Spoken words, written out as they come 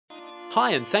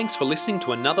Hi, and thanks for listening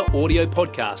to another audio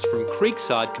podcast from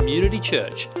Creekside Community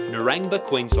Church, Narangba,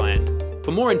 Queensland.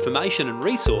 For more information and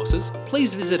resources,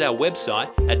 please visit our website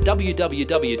at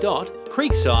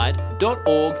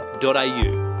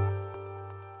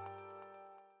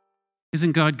www.creekside.org.au.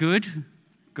 Isn't God good?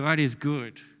 God is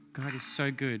good. God is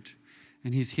so good.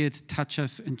 And He's here to touch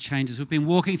us and change us. We've been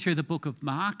walking through the book of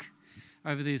Mark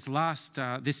over this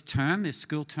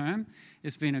school term.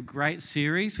 It's been a great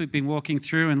series. We've been walking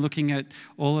through and looking at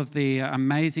all of the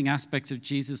amazing aspects of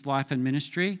Jesus' life and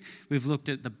ministry. We've looked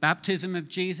at the baptism of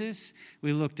Jesus.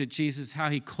 We looked at Jesus, how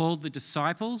He called the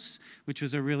disciples, which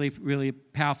was a really, really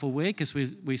powerful week as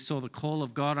we saw the call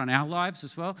of God on our lives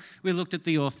as well. We looked at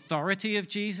the authority of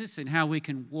Jesus and how we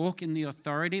can walk in the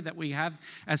authority that we have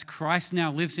as Christ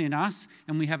now lives in us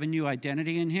and we have a new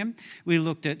identity in Him. We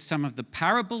looked at some of the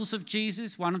parables of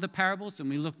Jesus, one of the parables, and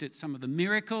we looked at some of the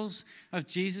miracles of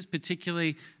Jesus,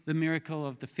 particularly the miracle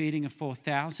of the feeding of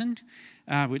 4,000,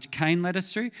 which Cain led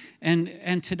us through.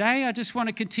 And today I just want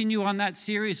to continue on that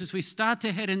series as we start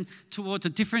to head in towards a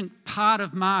different part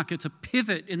of Mark. It's a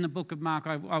pivot in the book of Mark,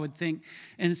 I would think.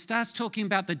 And it starts talking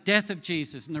about the death of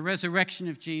Jesus and the resurrection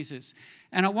of Jesus.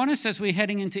 And I want us, as we're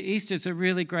heading into Easter, it's a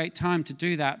really great time to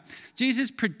do that.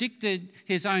 Jesus predicted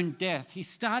His own death. He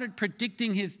started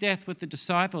predicting His death with the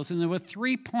disciples. And there were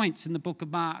 3 points in the book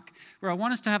of Mark where I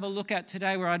want us to have a look at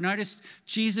today where I noticed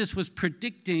Jesus was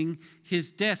predicting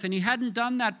His death. And He hadn't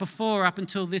done that before up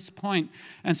until this point.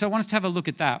 And so I want us to have a look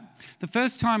at that. The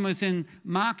first time was in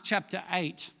Mark chapter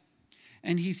 8.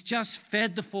 And He's just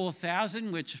fed the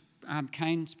 4,000, which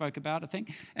Cain spoke about, I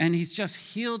think, and He's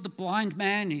just healed the blind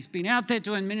man. He's been out there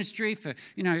doing ministry for,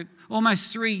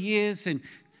 almost 3 years, and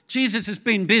Jesus has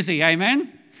been busy,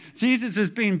 amen? Jesus has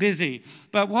been busy.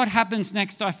 But what happens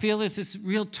next, I feel, is this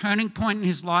real turning point in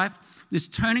His life, this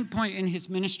turning point in His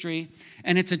ministry,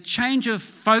 and it's a change of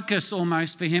focus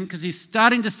almost for Him because He's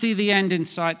starting to see the end in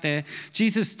sight there.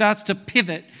 Jesus starts to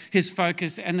pivot His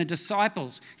focus, and the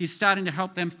disciples, He's starting to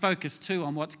help them focus too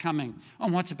on what's coming,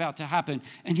 on what's about to happen.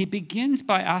 And He begins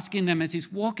by asking them as He's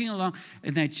walking along,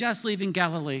 and they're just leaving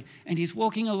Galilee, and He's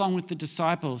walking along with the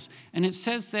disciples. And it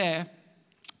says there,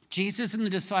 Jesus and the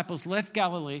disciples left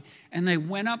Galilee and they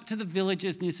went up to the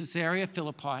villages near Caesarea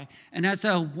Philippi. And as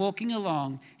they were walking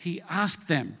along, He asked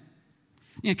them.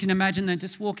 You can imagine they're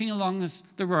just walking along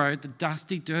the road, the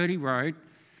dusty, dirty road,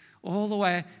 all the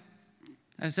way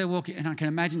as they're walking. And I can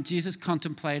imagine Jesus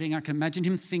contemplating. I can imagine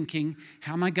Him thinking,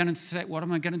 how am I going to say, what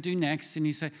am I going to do next? And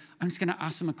He said, I'm just going to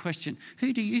ask them a question.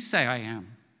 Who do you say I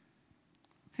am?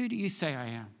 Who do you say I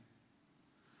am?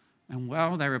 And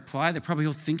well, they reply, they're probably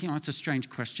all thinking, oh, that's a strange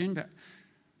question. But,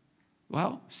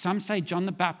 well, some say John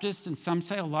the Baptist and some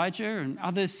say Elijah and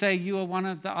others say you are one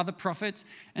of the other prophets.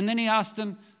 And then He asked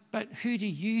them, but who do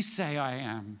you say I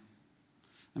am?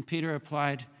 And Peter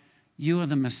replied, you are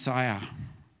the Messiah.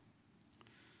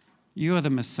 You are the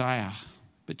Messiah.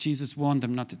 But Jesus warned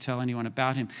them not to tell anyone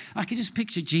about Him. I can just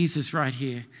picture Jesus right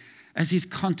here as He's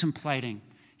contemplating.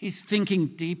 He's thinking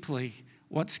deeply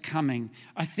what's coming.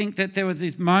 I think that there were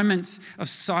these moments of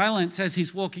silence as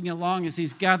He's walking along, as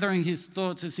He's gathering His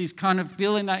thoughts, as He's kind of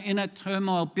feeling that inner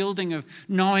turmoil building of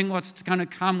knowing what's going to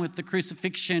come with the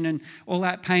crucifixion and all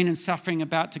that pain and suffering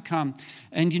about to come.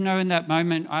 And in that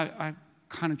moment, I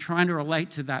kind of trying to relate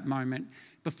to that moment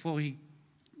before He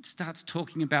starts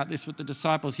talking about this with the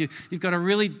disciples. You've got a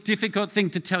really difficult thing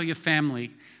to tell your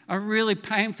family, a really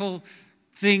painful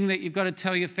thing that you've got to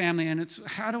tell your family, and it's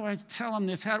how do I tell them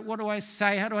this? What do I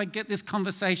say? How do I get this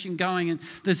conversation going? And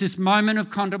there's this moment of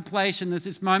contemplation, there's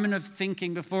this moment of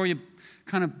thinking before you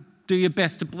kind of do your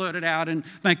best to blurt it out and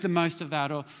make the most of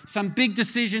that, or some big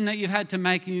decision that you've had to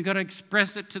make and you've got to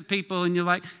express it to people and you're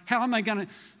like, how am I going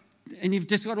to? And you've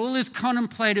just got all these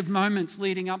contemplative moments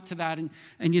leading up to that, and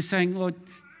you're saying, Lord,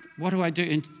 what do I do?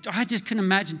 And I just can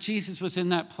imagine Jesus was in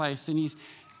that place, and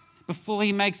before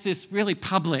He makes this really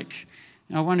public.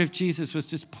 I wonder if Jesus was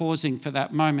just pausing for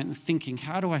that moment and thinking,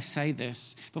 how do I say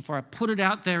this before I put it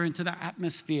out there into the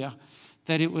atmosphere,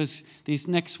 that it was these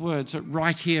next words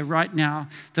right here, right now,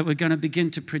 that we're going to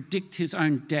begin to predict His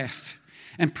own death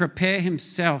and prepare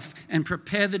Himself and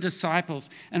prepare the disciples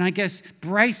and I guess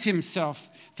brace Himself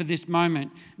for this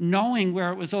moment, knowing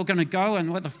where it was all going to go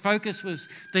and what the focus was,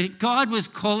 that God was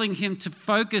calling Him to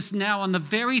focus now on the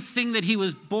very thing that He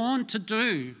was born to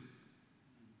do.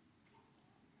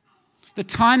 The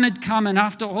time had come, and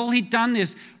after all, He'd done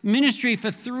this ministry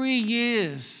for 3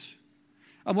 years,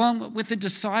 along with the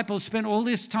disciples, spent all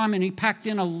this time, and He packed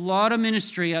in a lot of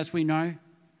ministry, as we know.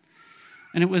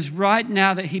 And it was right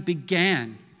now that He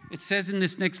began It says in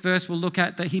this next verse we'll look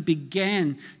at that he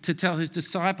began to tell his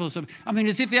disciples.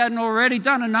 As if he hadn't already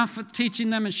done enough for teaching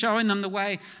them and showing them the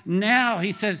way. Now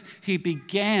he says he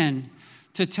began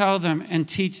to tell them and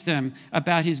teach them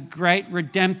about his great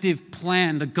redemptive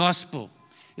plan, the gospel.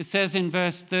 It says in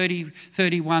verse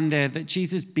 31 there that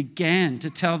Jesus began to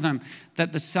tell them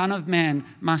that the Son of Man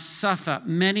must suffer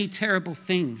many terrible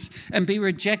things and be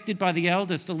rejected by the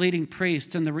elders, the leading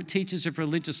priests, and the teachers of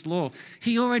religious law.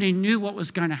 He already knew what was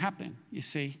going to happen, you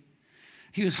see.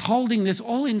 He was holding this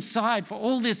all inside for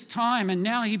all this time, and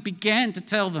now he began to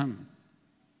tell them.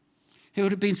 He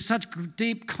would have been such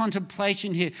deep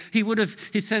contemplation here.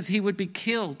 He says he would be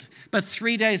killed, but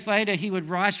 3 days later he would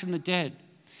rise from the dead.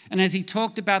 And as he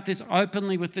talked about this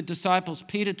openly with the disciples,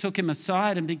 Peter took him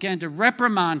aside and began to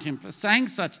reprimand him for saying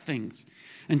such things.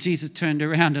 And Jesus turned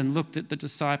around and looked at the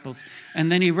disciples.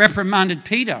 And then he reprimanded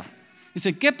Peter. He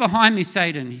said, "Get behind me,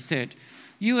 Satan," he said.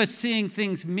 "You are seeing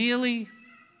things merely..."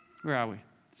 Where are we?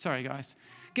 Sorry, guys.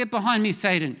 "Get behind me,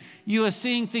 Satan. You are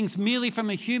seeing things merely from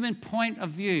a human point of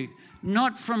view,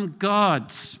 not from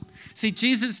God's." See,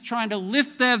 Jesus is trying to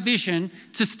lift their vision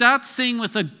to start seeing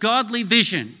with a godly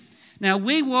vision. Now,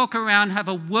 we walk around, have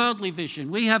a worldly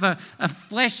vision. We have a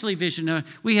fleshly vision.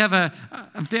 We have a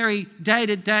very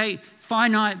day-to-day,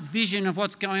 finite vision of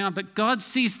what's going on. But God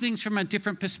sees things from a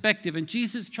different perspective. And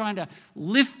Jesus is trying to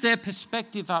lift their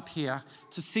perspective up here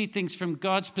to see things from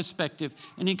God's perspective.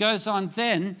 And he goes on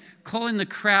then, calling the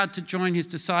crowd to join his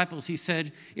disciples. He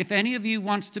said, "If any of you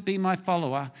wants to be my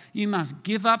follower, you must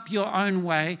give up your own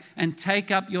way and take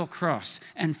up your cross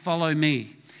and follow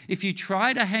me. If you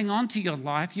try to hang on to your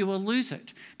life, you will lose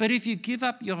it. But if you give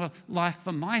up your life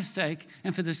for my sake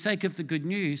and for the sake of the good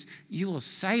news, you will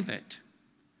save it."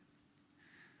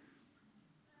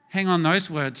 Hang on those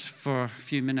words for a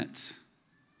few minutes.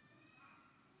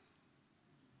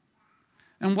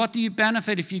 And what do you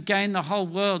benefit if you gain the whole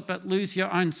world but lose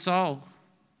your own soul?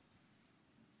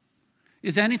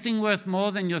 Is anything worth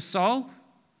more than your soul?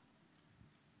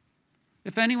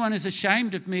 If anyone is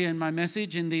ashamed of me and my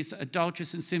message in these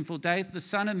adulterous and sinful days, the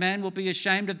Son of Man will be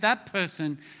ashamed of that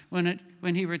person when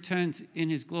he returns in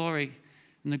his glory,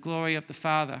 in the glory of the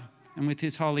Father and with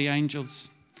his holy angels.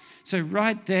 So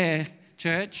right there,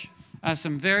 church, are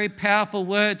some very powerful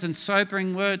words and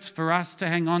sobering words for us to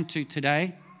hang on to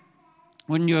today.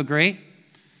 Wouldn't you agree?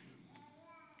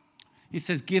 He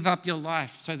says, give up your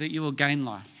life so that you will gain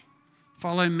life.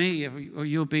 Follow me or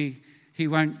he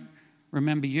won't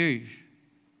remember you.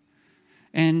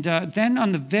 And then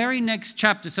on the very next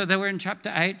chapter, so they were in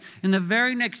chapter 8, in the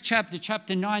very next chapter,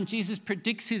 chapter 9, Jesus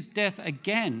predicts his death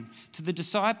again to the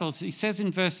disciples. He says in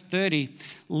verse 30,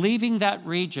 leaving that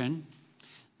region,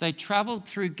 they traveled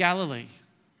through Galilee.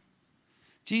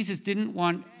 Jesus didn't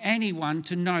want anyone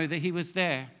to know that he was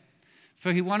there,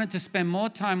 for he wanted to spend more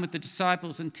time with the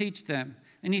disciples and teach them.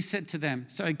 And he said to them,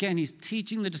 so again, he's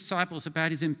teaching the disciples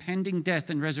about his impending death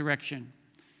and resurrection.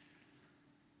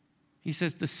 He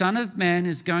says, the Son of Man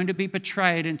is going to be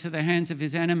betrayed into the hands of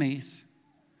his enemies.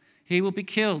 He will be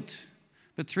killed,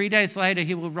 but 3 days later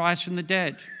he will rise from the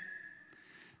dead.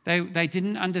 They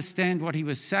didn't understand what he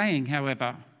was saying,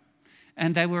 however,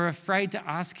 and they were afraid to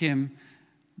ask him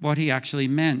what he actually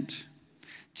meant.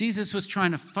 Jesus was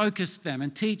trying to focus them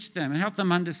and teach them and help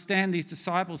them understand these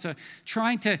disciples, so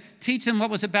trying to teach them what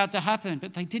was about to happen,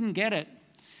 but they didn't get it.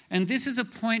 And this is a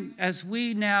point as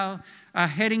we now are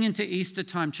heading into Easter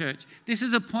time, church. This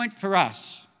is a point for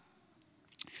us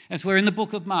as we're in the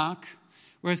book of Mark,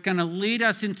 where it's going to lead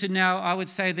us into now, I would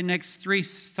say, the next 3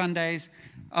 Sundays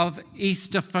of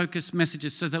Easter-focused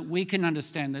messages so that we can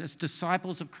understand that as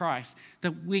disciples of Christ,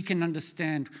 that we can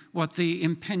understand what the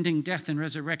impending death and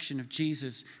resurrection of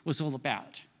Jesus was all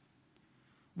about.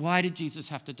 Why did Jesus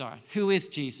have to die? Who is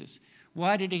Jesus?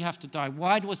 Why did he have to die?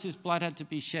 Why was his blood had to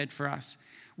be shed for us?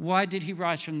 Why did he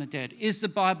rise from the dead? Is the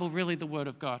Bible really the Word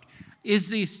of God? Is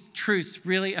these truths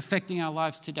really affecting our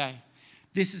lives today?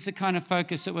 This is the kind of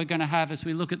focus that we're going to have as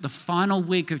we look at the final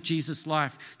week of Jesus'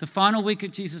 life. The final week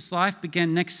of Jesus' life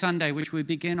began next Sunday, which we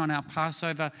begin on our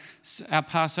Passover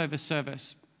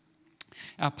service.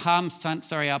 Our Palm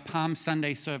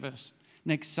Sunday service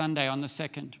next Sunday on the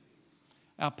 2nd.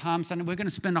 Our Palm Sunday. We're going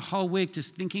to spend a whole week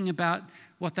just thinking about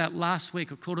what that last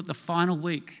week, I called it the final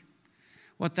week,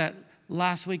 what that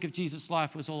last week of Jesus'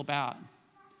 life was all about.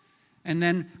 And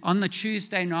then on the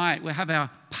Tuesday night, we'll have our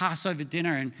Passover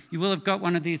dinner, and you will have got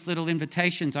one of these little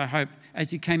invitations, I hope,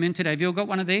 as you came in today. Have you all got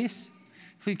one of these?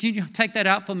 So can you take that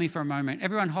out for me for a moment?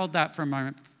 Everyone hold that for a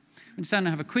moment. We're just going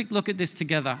to have a quick look at this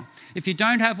together. If you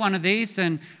don't have one of these,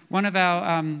 then one of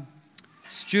our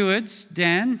stewards,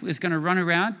 Dan, is going to run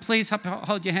around. Please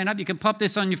hold your hand up. You can pop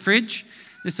this on your fridge.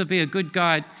 This will be a good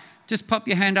guide. Just pop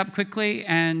your hand up quickly,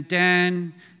 and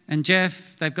Dan and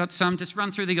Jeff, they've got some. Just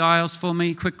run through the aisles for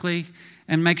me quickly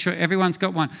and make sure everyone's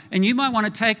got one. And you might want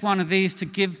to take one of these to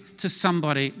give to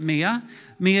somebody. Mia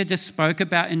just spoke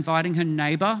about inviting her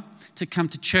neighbor to come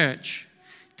to church.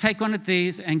 Take one of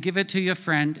these and give it to your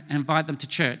friend and invite them to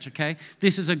church, okay?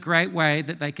 This is a great way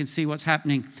that they can see what's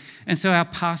happening. And so our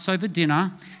Passover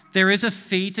dinner, there is a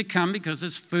fee to come because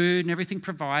there's food and everything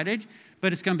provided,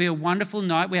 but it's going to be a wonderful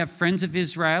night. We have Friends of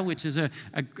Israel, which is a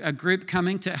group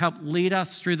coming to help lead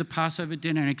us through the Passover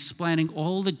dinner and explaining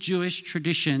all the Jewish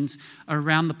traditions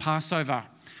around the Passover.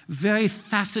 Very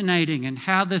fascinating, and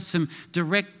how there's some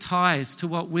direct ties to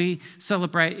what we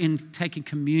celebrate in taking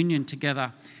communion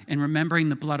together and remembering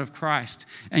the blood of Christ.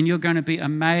 And you're going to be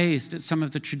amazed at some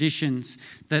of the traditions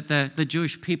that the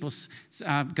Jewish people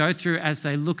go through as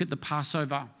they look at the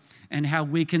Passover, and how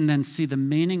we can then see the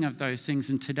meaning of those things.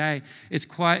 And today,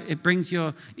 it brings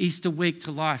your Easter week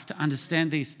to life to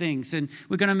understand these things. And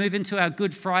we're going to move into our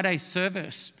Good Friday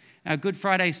service. Our Good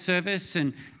Friday service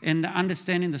and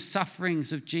understanding the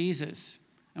sufferings of Jesus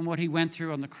and what he went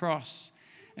through on the cross.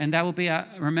 And that will be,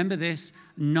 remember this,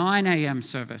 9 a.m.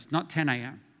 service, not 10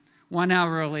 a.m. 1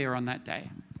 hour earlier on that day.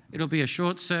 It'll be a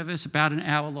short service, about an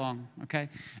hour long, okay?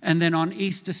 And then on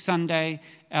Easter Sunday,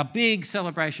 our big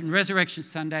celebration, Resurrection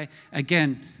Sunday,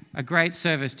 again, a great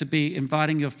service to be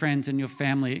inviting your friends and your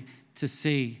family to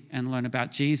see and learn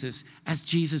about Jesus. As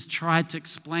Jesus tried to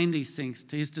explain these things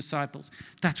to his disciples,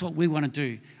 that's what we want to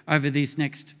do over these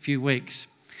next few weeks.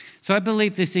 So I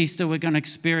believe this Easter we're going to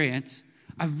experience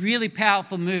a really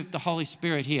powerful move of the Holy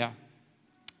Spirit here,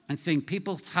 and seeing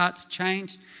people's hearts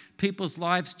changed, people's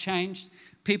lives changed,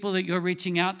 people that you're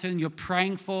reaching out to and you're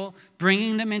praying for,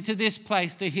 bringing them into this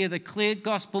place to hear the clear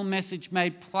gospel message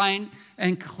made plain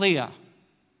and clear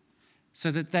so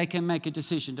that they can make a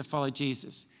decision to follow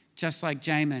Jesus, just like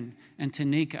Jamin and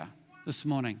Tanika this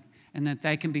morning, and that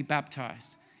they can be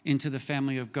baptized into the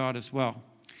family of God as well.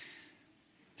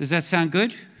 Does that sound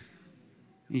good?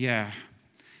 Yeah.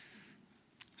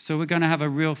 So we're going to have a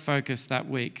real focus that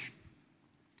week.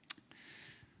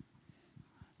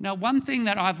 Now, one thing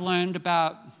that I've learned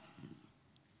about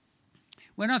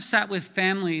when I've sat with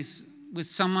families with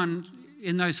someone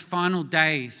in those final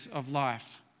days of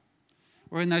life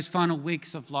or in those final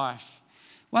weeks of life,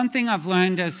 one thing I've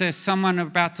learned as there's someone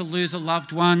about to lose a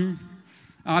loved one,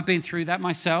 I've been through that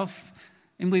myself,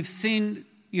 and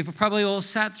you've probably all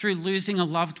sat through losing a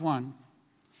loved one.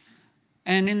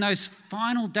 And in those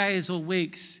final days or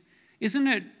weeks, isn't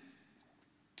it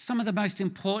some of the most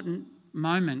important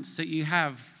moments that you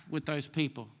have with those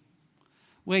people,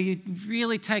 where you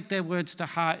really take their words to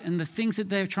heart, and the things that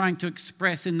they're trying to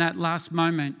express in that last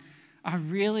moment are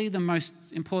really the most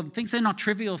important things. They're not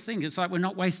trivial things. It's like we're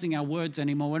not wasting our words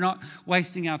anymore. We're not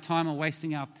wasting our time or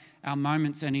wasting our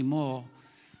moments anymore.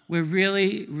 We're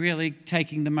really, really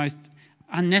taking the most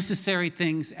unnecessary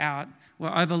things out.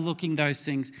 We're overlooking those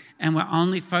things, and we're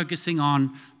only focusing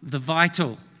on the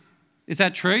vital. Is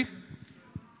that true?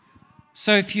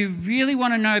 So if you really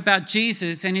want to know about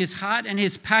Jesus and his heart and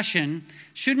his passion,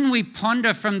 shouldn't we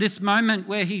ponder from this moment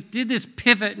where he did this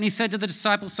pivot and he said to the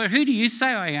disciples, so who do you say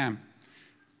I am?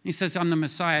 He says, I'm the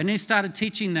Messiah. And he started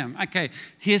teaching them, okay,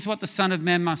 here's what the Son of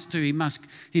Man must do.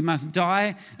 He must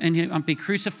die and be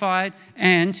crucified,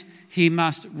 and he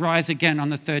must rise again on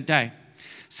the third day.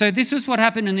 So this was what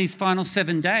happened in these final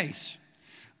 7 days.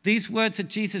 These words that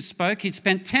Jesus spoke, he'd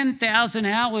spent 10,000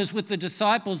 hours with the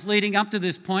disciples leading up to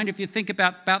this point. If you think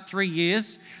about 3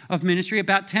 years of ministry,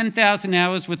 about 10,000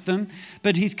 hours with them.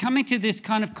 But he's coming to this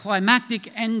kind of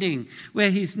climactic ending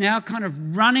where he's now kind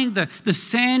of running, the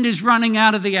sand is running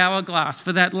out of the hourglass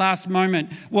for that last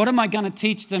moment. What am I going to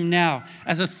teach them now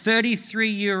as a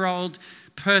 33-year-old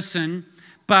person,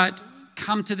 but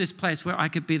come to this place where I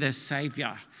could be their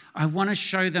savior? I want to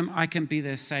show them I can be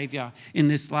their savior in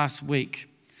this last week.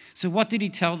 So what did he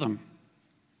tell them?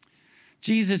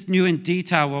 Jesus knew in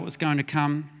detail what was going to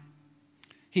come.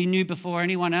 He knew before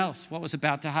anyone else what was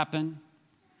about to happen.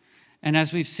 And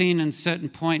as we've seen in a certain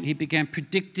point, he began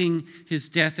predicting his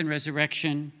death and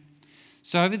resurrection.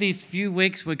 So over these few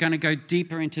weeks, we're going to go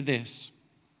deeper into this.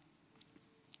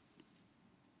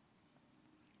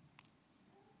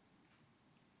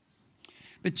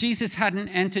 But Jesus hadn't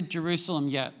entered Jerusalem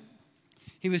yet.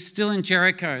 He was still in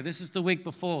Jericho. This is the week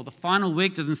before. The final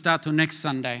week doesn't start till next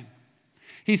Sunday.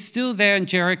 He's still there in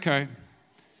Jericho.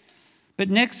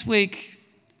 But next week,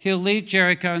 he'll leave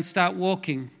Jericho and start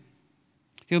walking.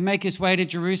 He'll make his way to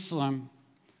Jerusalem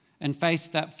and face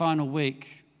that final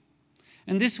week.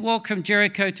 And this walk from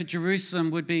Jericho to Jerusalem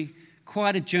would be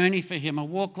quite a journey for him, a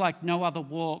walk like no other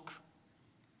walk.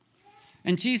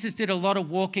 And Jesus did a lot of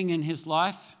walking in his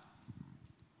life.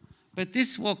 But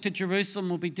this walk to Jerusalem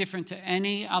will be different to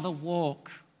any other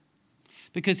walk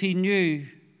because he knew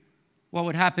what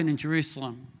would happen in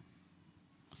Jerusalem.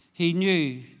 He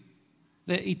knew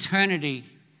that eternity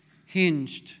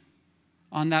hinged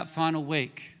on that final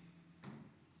week.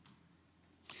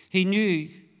 He knew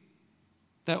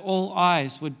that all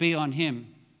eyes would be on him.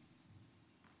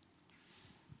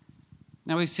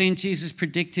 Now, we've seen Jesus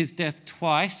predict his death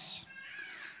twice,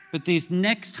 but these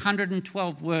next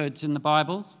 112 words in the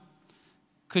Bible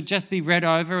could just be read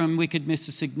over and we could miss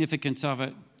the significance of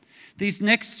it. These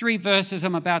next 3 verses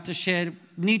I'm about to share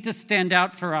need to stand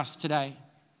out for us today.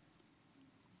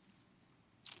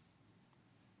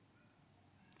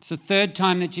 It's the 3rd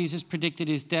time that Jesus predicted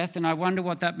his death, and I wonder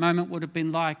what that moment would have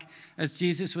been like as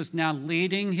Jesus was now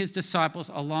leading his disciples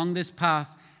along this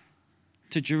path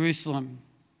to Jerusalem.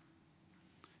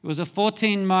 It was a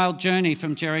 14-mile journey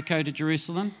from Jericho to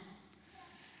Jerusalem.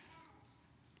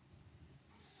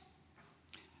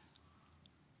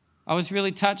 I was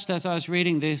really touched as I was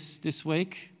reading this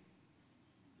week.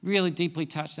 Really deeply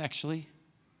touched, actually.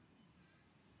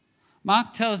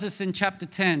 Mark tells us in chapter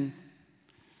 10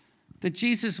 that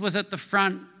Jesus was at the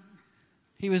front.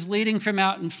 He was leading from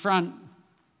out in front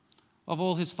of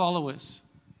all his followers.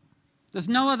 There's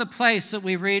no other place that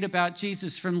we read about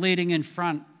Jesus from leading in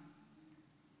front.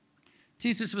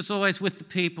 Jesus was always with the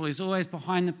people. He's always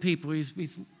behind the people.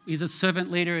 He's a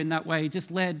servant leader in that way. He just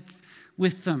led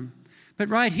with them. But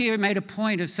right here, he made a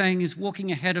point of saying he's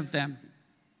walking ahead of them.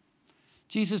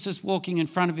 Jesus is walking in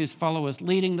front of his followers,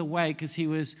 leading the way because he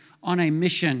was on a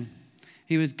mission.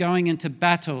 He was going into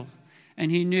battle,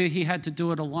 and he knew he had to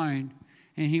do it alone,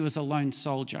 and he was a lone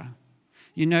soldier.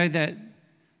 You know that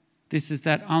this is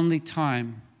that only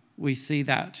time we see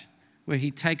that, where he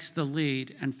takes the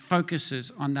lead and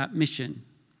focuses on that mission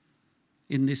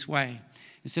in this way.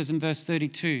 It says in verse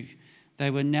 32,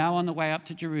 they were now on the way up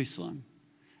to Jerusalem,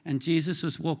 and Jesus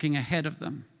was walking ahead of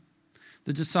them.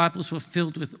 The disciples were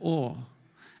filled with awe,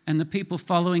 and the people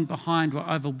following behind were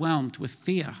overwhelmed with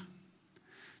fear.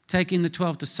 Taking the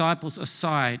 12 disciples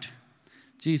aside,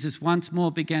 Jesus once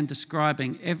more began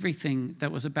describing everything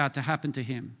that was about to happen to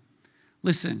him.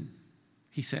 Listen,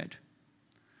 he said,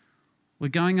 we're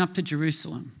going up to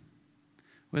Jerusalem,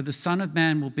 where the Son of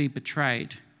Man will be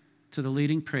betrayed to the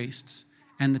leading priests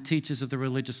and the teachers of the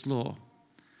religious law.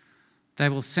 They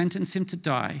will sentence him to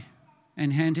die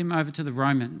and hand him over to the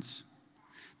Romans.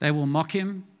 They will mock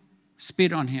him,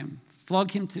 spit on him,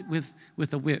 flog him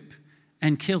with a whip,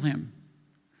 and kill him.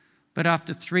 But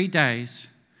after 3 days,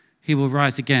 he will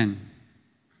rise again.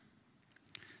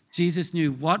 Jesus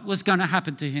knew what was going to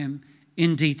happen to him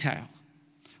in detail,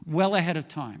 well ahead of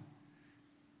time.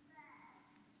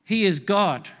 He is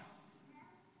God.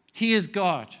 He is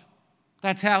God.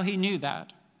 That's how he knew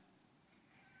that.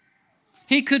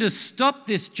 He could have stopped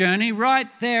this journey right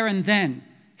there and then.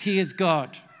 He is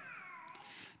God.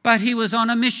 But he was on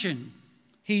a mission.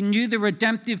 He knew the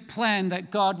redemptive plan that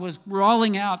God was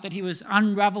rolling out, that he was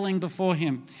unraveling before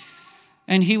him.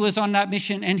 And he was on that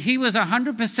mission. And he was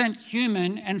 100%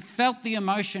 human and felt the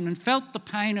emotion and felt the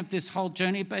pain of this whole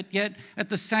journey, but yet at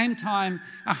the same time,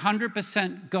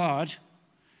 100% God,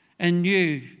 and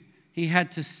knew he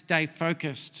had to stay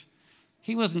focused.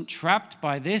 He wasn't trapped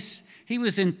by this. He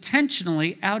was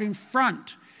intentionally out in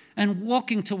front and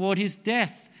walking toward his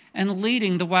death and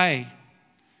leading the way.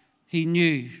 He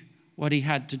knew what he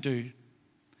had to do.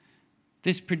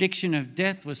 This prediction of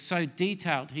death was so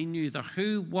detailed. He knew the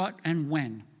who, what, and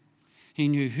when. He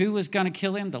knew who was going to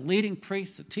kill him, the leading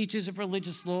priests, the teachers of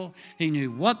religious law. He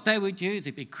knew what they would use.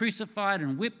 He'd be crucified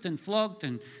and whipped and flogged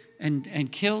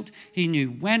and killed. He knew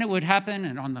when it would happen,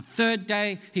 and on the 3rd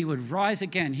day, he would rise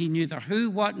again. He knew the who,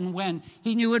 what, and when.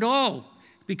 He knew it all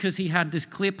because he had this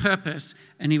clear purpose,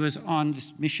 and he was on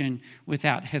this mission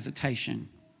without hesitation.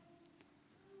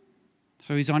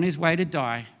 So he's on his way to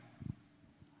die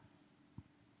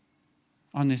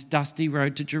on this dusty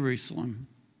road to Jerusalem,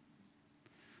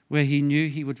 where he knew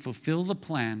he would fulfill the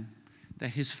plan that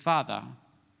his Father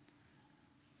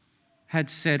had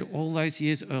said all those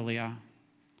years earlier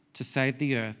to save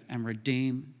the earth and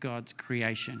redeem God's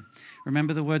creation.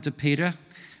 Remember the words of Peter?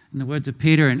 In the words of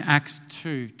Peter in Acts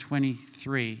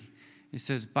 2:23, it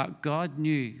says, but God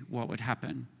knew what would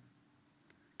happen.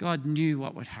 God knew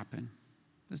what would happen.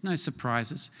 There's no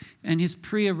surprises. And his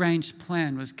prearranged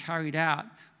plan was carried out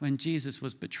when Jesus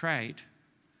was betrayed.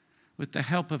 With the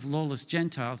help of lawless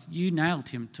Gentiles, you nailed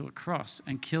him to a cross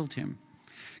and killed him.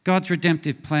 God's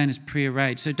redemptive plan is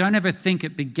prearranged. So don't ever think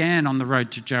it began on the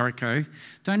road to Jericho.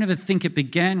 Don't ever think it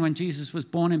began when Jesus was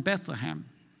born in Bethlehem.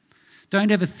 Don't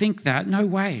ever think that. No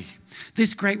way.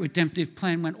 This great redemptive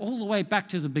plan went all the way back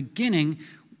to the beginning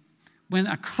when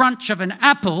a crunch of an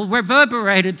apple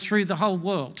reverberated through the whole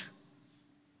world.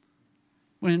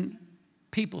 When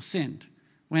people sinned,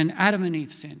 when Adam and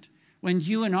Eve sinned, when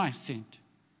you and I sinned,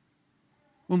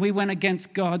 when we went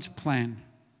against God's plan.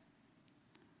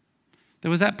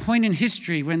 There was that point in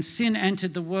history when sin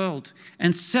entered the world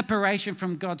and separation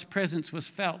from God's presence was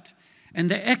felt. And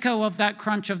the echo of that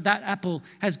crunch of that apple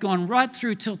has gone right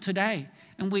through till today.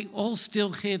 And we all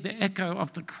still hear the echo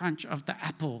of the crunch of the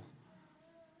apple.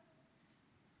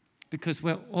 Because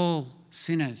we're all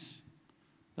sinners.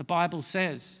 The Bible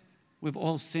says we've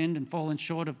all sinned and fallen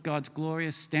short of God's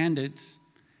glorious standards.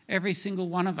 Every single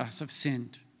one of us have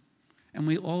sinned. And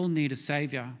we all need a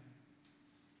Savior.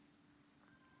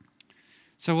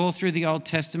 So all through the Old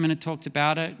Testament it talked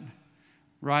about it,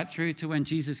 right through to when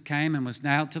Jesus came and was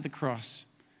nailed to the cross.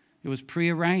 It was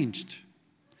prearranged.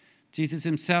 Jesus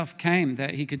himself came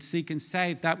that he could seek and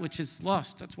save that which is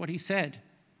lost. That's what he said.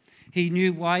 He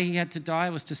knew why he had to die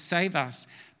was to save us.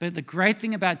 But the great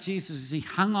thing about Jesus is he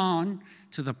hung on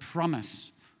to the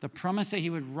promise that he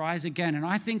would rise again. And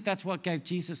I think that's what gave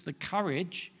Jesus the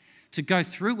courage to go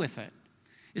through with it,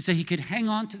 is that he could hang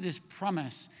on to this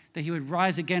promise that he would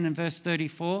rise again. In verse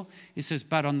 34, it says,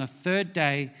 but on the third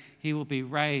day, he will be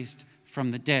raised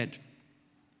from the dead.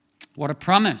 What a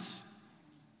promise.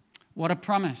 What a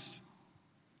promise.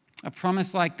 A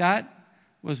promise like that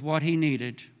was what he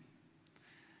needed.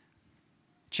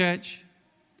 Church,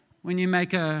 when you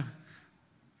make a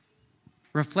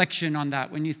reflection on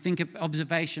that, when you think of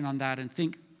observation on that and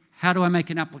think, how do I make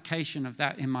an application of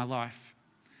that in my life?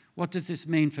 What does this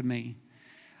mean for me?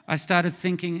 I started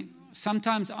thinking,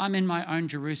 sometimes I'm in my own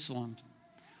Jerusalem.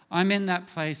 I'm in that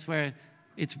place where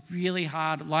it's really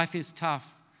hard. Life is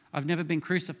tough. I've never been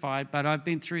crucified, but I've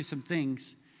been through some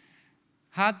things,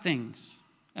 hard things.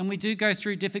 And we do go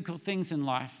through difficult things in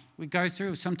life. We go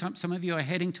through, sometimes some of you are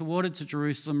heading towards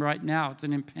Jerusalem right now. It's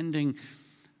an impending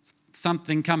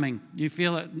something coming. You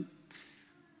feel it.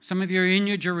 Some of you are in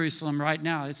your Jerusalem right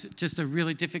now. It's just a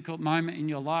really difficult moment in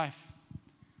your life.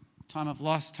 Time of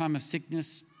loss, time of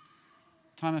sickness,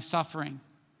 time of suffering.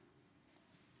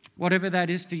 Whatever that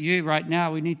is for you right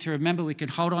now, we need to remember we can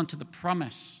hold on to the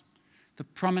promises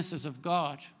of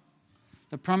God.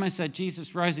 The promise that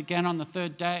Jesus rose again on the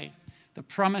third day. The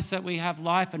promise that we have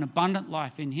life, an abundant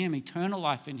life in him, eternal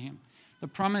life in him. The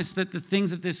promise that the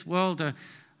things of this world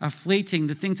are fleeting.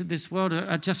 The things of this world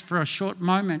are just for a short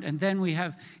moment. And then we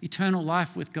have eternal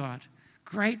life with God.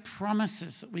 Great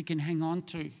promises that we can hang on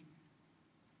to. You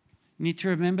need to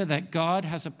remember that God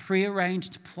has a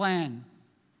prearranged plan.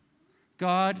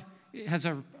 God has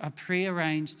a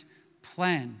prearranged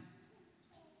plan.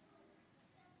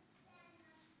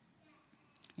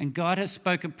 And God has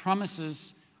spoken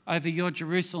promises over your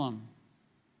Jerusalem.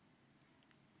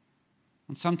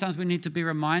 And sometimes we need to be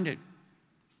reminded.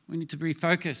 We need to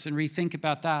refocus and rethink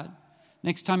about that.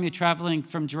 Next time you're traveling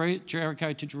from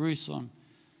Jericho to Jerusalem,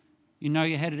 you know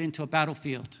you're headed into a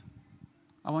battlefield.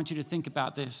 I want you to think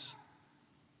about this,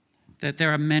 that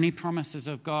there are many promises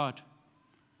of God,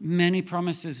 many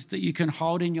promises that you can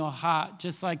hold in your heart,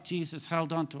 just like Jesus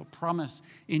held on to a promise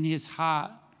in his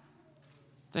heart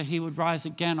that he would rise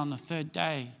again on the third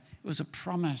day. It was a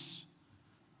promise.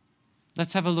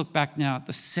 Let's have a look back now at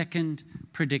the second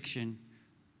prediction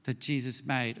that Jesus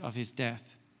made of his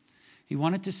death. He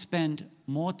wanted to spend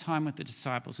more time with the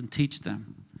disciples and teach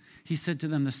them. He said to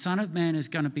them, the Son of Man is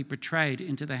going to be betrayed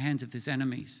into the hands of his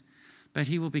enemies, but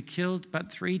he will be killed,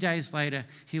 but 3 days later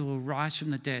he will rise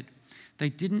from the dead. They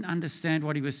didn't understand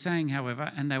what he was saying,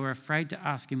 however, and they were afraid to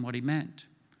ask him what he meant.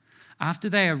 After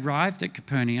they arrived at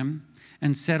Capernaum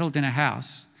and settled in a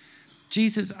house,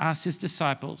 Jesus asked his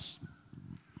disciples,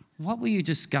 what were you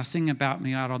discussing about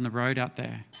me out on the road out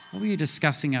there? What were you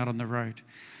discussing out on the road?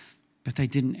 But they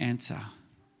didn't answer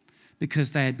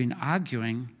because they had been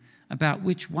arguing about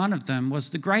which one of them was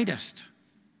the greatest.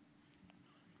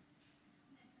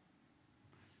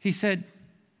 He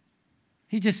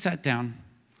just sat down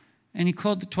and he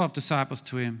called the 12 disciples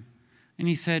to him and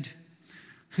he said,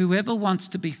 whoever wants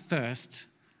to be first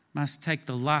must take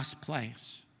the last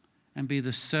place and be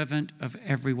the servant of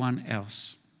everyone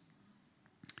else.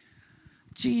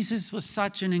 Jesus was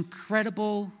such an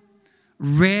incredible,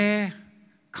 rare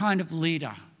kind of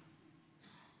leader.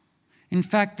 In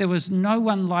fact, there was no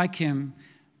one like him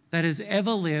that has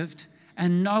ever lived,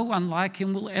 and no one like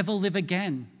him will ever live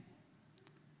again.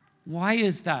 Why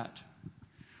is that?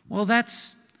 Well,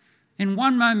 that's, in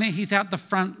one moment, he's out the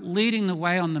front leading the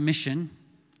way on the mission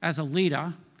as a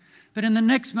leader, but in the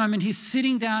next moment, he's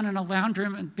sitting down in a lounge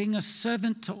room and being a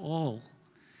servant to all.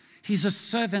 He's a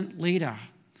servant leader.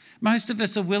 Most of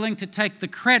us are willing to take the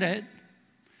credit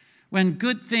when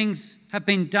good things have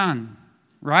been done,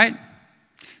 right?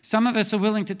 Some of us are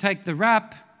willing to take the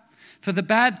rap for the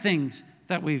bad things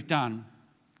that we've done.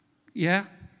 Yeah?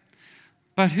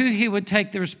 But who here would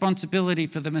take the responsibility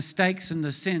for the mistakes and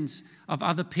the sins of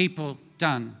other people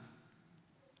done?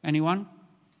 Anyone?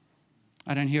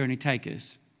 I don't hear any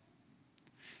takers.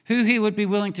 Who here would be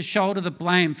willing to shoulder the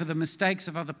blame for the mistakes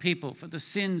of other people, for the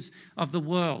sins of the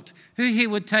world? Who here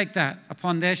would take that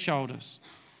upon their shoulders?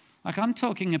 Like, I'm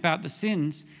talking about the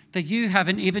sins that you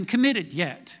haven't even committed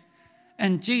yet.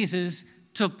 And Jesus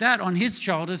took that on his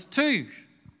shoulders too.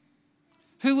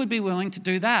 Who would be willing to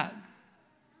do that?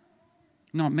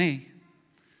 Not me,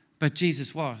 but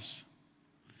Jesus was.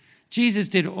 Jesus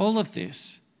did all of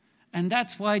this, and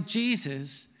that's why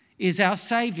Jesus is our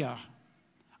Savior.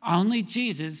 Only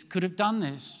Jesus could have done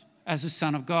this as the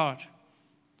Son of God.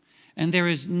 And there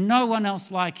is no one else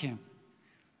like him.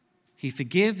 He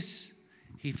forgives,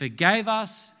 he forgave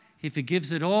us, he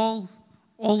forgives it all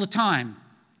the time.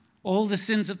 All the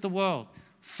sins of the world,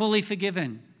 fully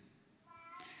forgiven.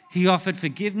 He offered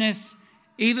forgiveness.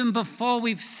 Even before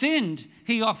we've sinned,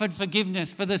 he offered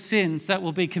forgiveness for the sins that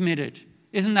will be committed.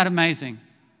 Isn't that amazing?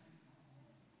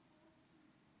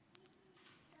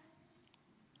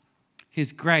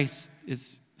 His grace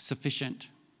is sufficient,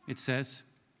 it says.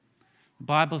 The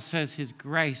Bible says his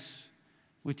grace,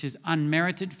 which is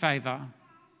unmerited favor,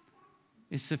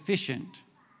 is sufficient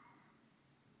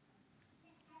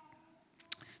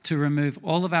to remove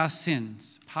all of our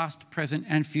sins, past, present,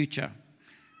 and future.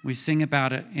 We sing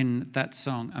about it in that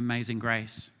song, Amazing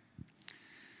Grace.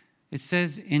 It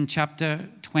says in chapter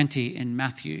 20 in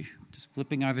Matthew, just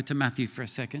flipping over to Matthew for a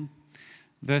second,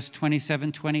 verse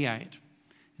 27, 28.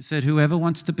 It said, whoever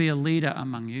wants to be a leader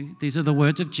among you, these are the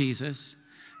words of Jesus,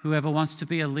 whoever wants to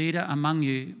be a leader among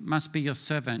you must be your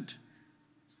servant.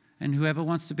 And whoever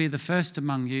wants to be the first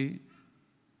among you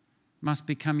must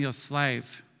become your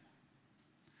slave.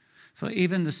 For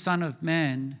even the Son of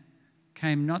Man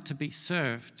came not to be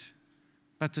served,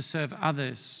 but to serve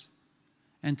others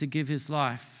and to give his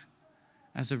life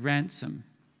as a ransom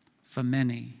for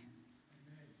many.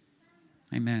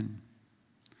 Amen.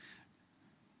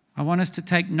 I want us to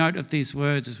take note of these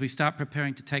words as we start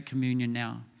preparing to take communion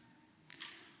now.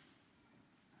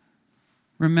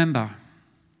 Remember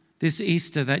this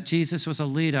Easter that Jesus was a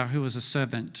leader who was a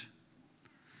servant.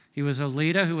 He was a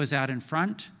leader who was out in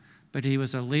front, but he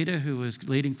was a leader who was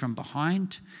leading from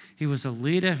behind. He was a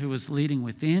leader who was leading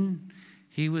within.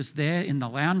 He was there in the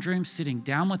lounge room sitting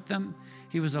down with them.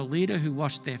 He was a leader who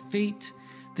washed their feet.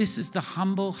 This is the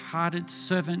humble-hearted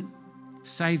servant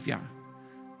Savior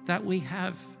that we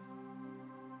have.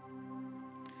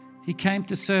 He came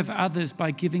to serve others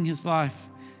by giving his life.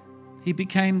 He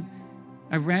became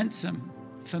a ransom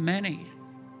for many.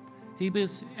 He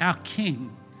was our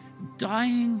King,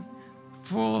 dying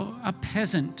for a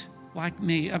peasant like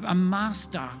me, a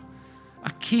master, a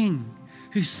king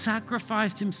who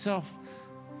sacrificed himself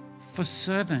for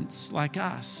servants like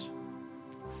us.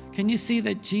 Can you see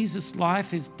that Jesus'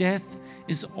 life, his death,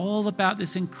 is all about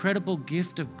this incredible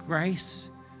gift of grace,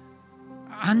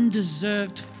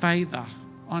 undeserved favor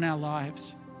on our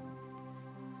lives?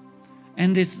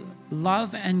 And this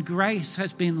love and grace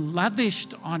has been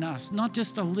lavished on us, not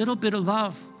just a little bit of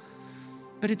love,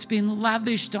 but it's been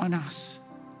lavished on us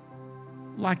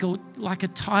like a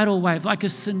tidal wave, like a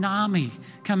tsunami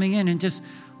coming in and just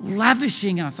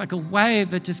lavishing us, like a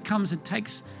wave that just comes and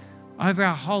takes over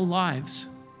our whole lives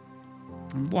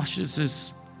and washes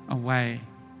us away.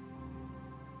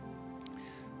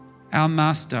 Our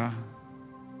Master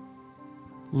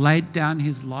laid down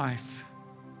his life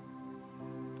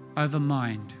over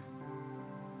mine.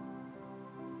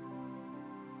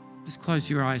 Just close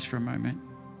your eyes for a moment.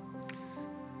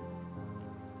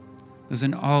 There's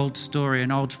an old story,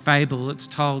 an old fable that's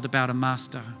told about a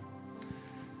master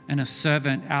and a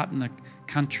servant out in the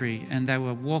country, and they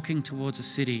were walking towards a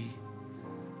city.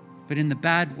 But in the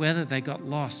bad weather, they got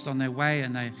lost on their way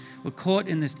and they were caught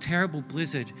in this terrible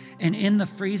blizzard. And in the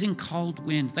freezing cold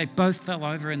wind, they both fell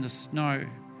over in the snow.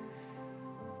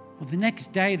 Well, the next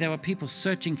day, there were people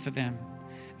searching for them.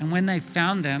 And when they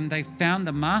found them, they found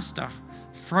the master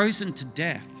frozen to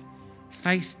death,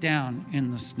 face down in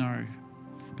the snow.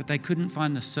 But they couldn't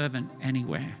find the servant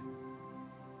anywhere.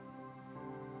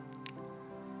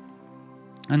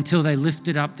 Until they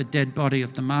lifted up the dead body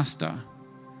of the master.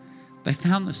 They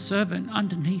found the servant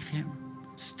underneath him,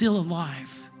 still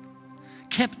alive,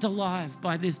 kept alive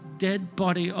by this dead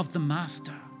body of the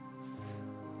master.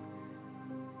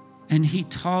 And he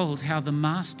told how the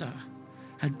master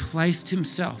had placed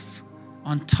himself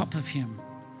on top of him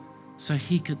so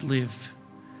he could live.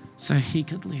 So he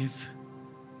could live.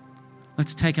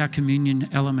 Let's take our communion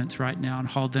elements right now and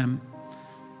hold them.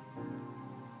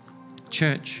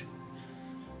 Church,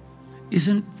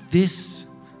 isn't this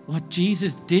what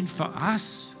Jesus did for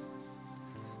us?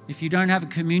 If you don't have a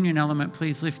communion element,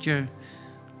 please lift your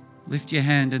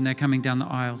hand, and they're coming down the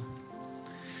aisle.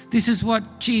 This is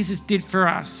what Jesus did for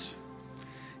us.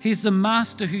 He's the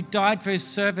master who died for his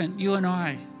servant, you and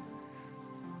I.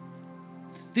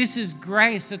 This is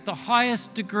grace at the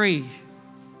highest degree.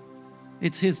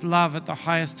 It's his love at the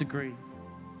highest degree.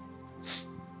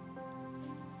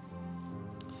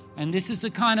 And this is the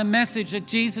kind of message that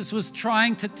Jesus was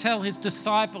trying to tell his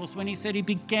disciples when he said he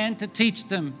began to teach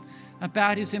them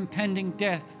about his impending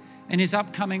death and his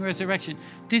upcoming resurrection.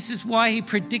 This is why he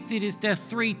predicted his death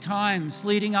 3 times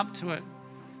leading up to it.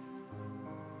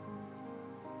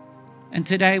 And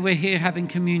today we're here having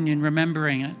communion,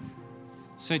 remembering it.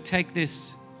 So take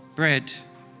this bread,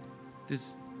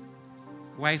 this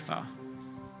wafer,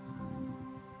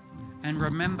 and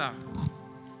remember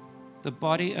the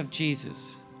body of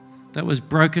Jesus that was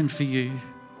broken for you,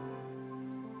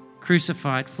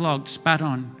 crucified, flogged, spat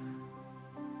on,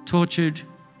 tortured,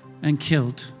 and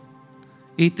killed.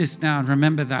 Eat this now and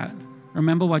remember that.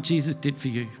 Remember what Jesus did for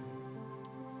you.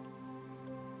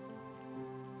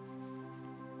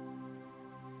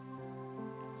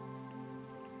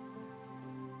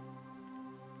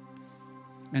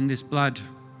 And this blood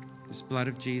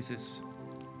of Jesus,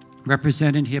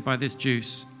 represented here by this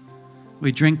juice,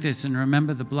 we drink this and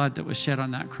remember the blood that was shed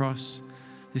on that cross.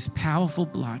 This powerful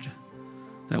blood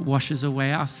that washes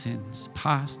away our sins,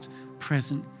 past,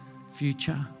 present,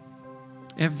 future.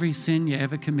 Every sin you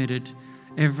ever committed,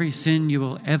 every sin you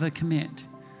will ever commit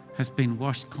has been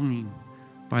washed clean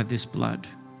by this blood.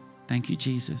 Thank you,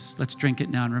 Jesus. Let's drink it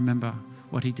now and remember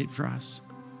what he did for us.